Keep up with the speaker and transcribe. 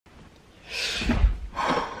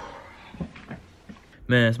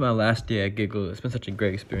Man, it's my last day at Giggle. It's been such a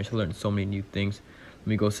great experience. I learned so many new things. Let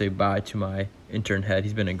me go say bye to my intern head.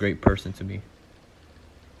 He's been a great person to me.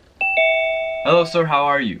 Hello sir, how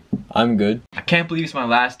are you? I'm good. I can't believe it's my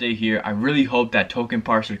last day here. I really hope that token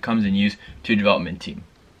parser comes in use to your development team.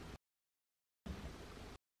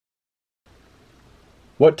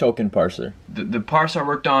 What token parser? The parser I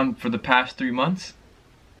worked on for the past 3 months?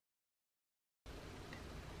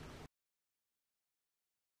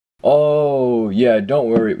 Oh, yeah, don't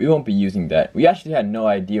worry. We won't be using that. We actually had no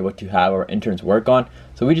idea what to have our interns work on,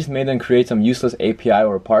 so we just made them create some useless API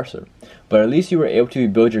or parser. But at least you were able to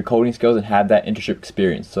build your coding skills and have that internship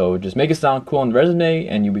experience. So just make it sound cool on the resume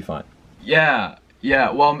and you'll be fine. Yeah.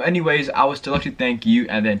 Well, anyways, I would still like to thank you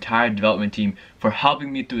and the entire development team for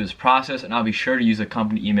helping me through this process, and I'll be sure to use a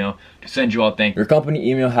company email to send you all thank you. Your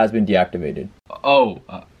company email has been deactivated.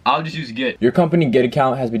 I'll just use Git. Your company Git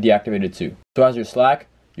account has been deactivated too. So has your Slack,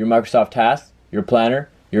 your Microsoft Tasks, your Planner,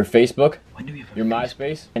 your Facebook, your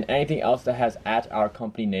MySpace, and anything else that has @our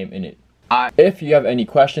company name in it. If you have any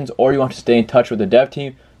questions or you want to stay in touch with the dev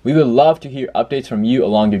team, we would love to hear updates from you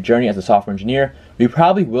along your journey as a software engineer. We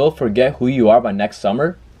probably will forget who you are by next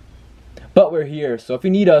summer, but we're here, so if you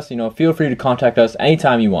need us, feel free to contact us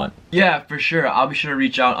anytime you want. Yeah, for sure. I'll be sure to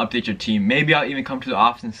reach out and update your team. Maybe I'll even come to the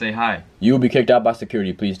office and say hi. You will be kicked out by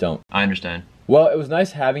security, please don't. I understand. Well, it was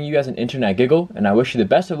nice having you as an intern at Giggle, and I wish you the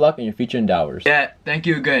best of luck in your future endeavors. Yeah, thank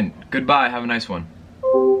you again. Goodbye, have a nice one.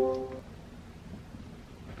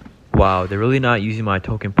 Wow, they're really not using my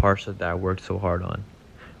token parser that I worked so hard on.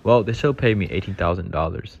 Well, they still paid me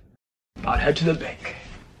 $18,000. I'll head to the bank.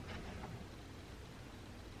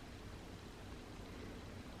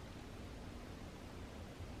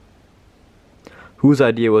 Whose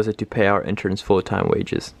idea was it to pay our interns full-time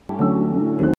wages?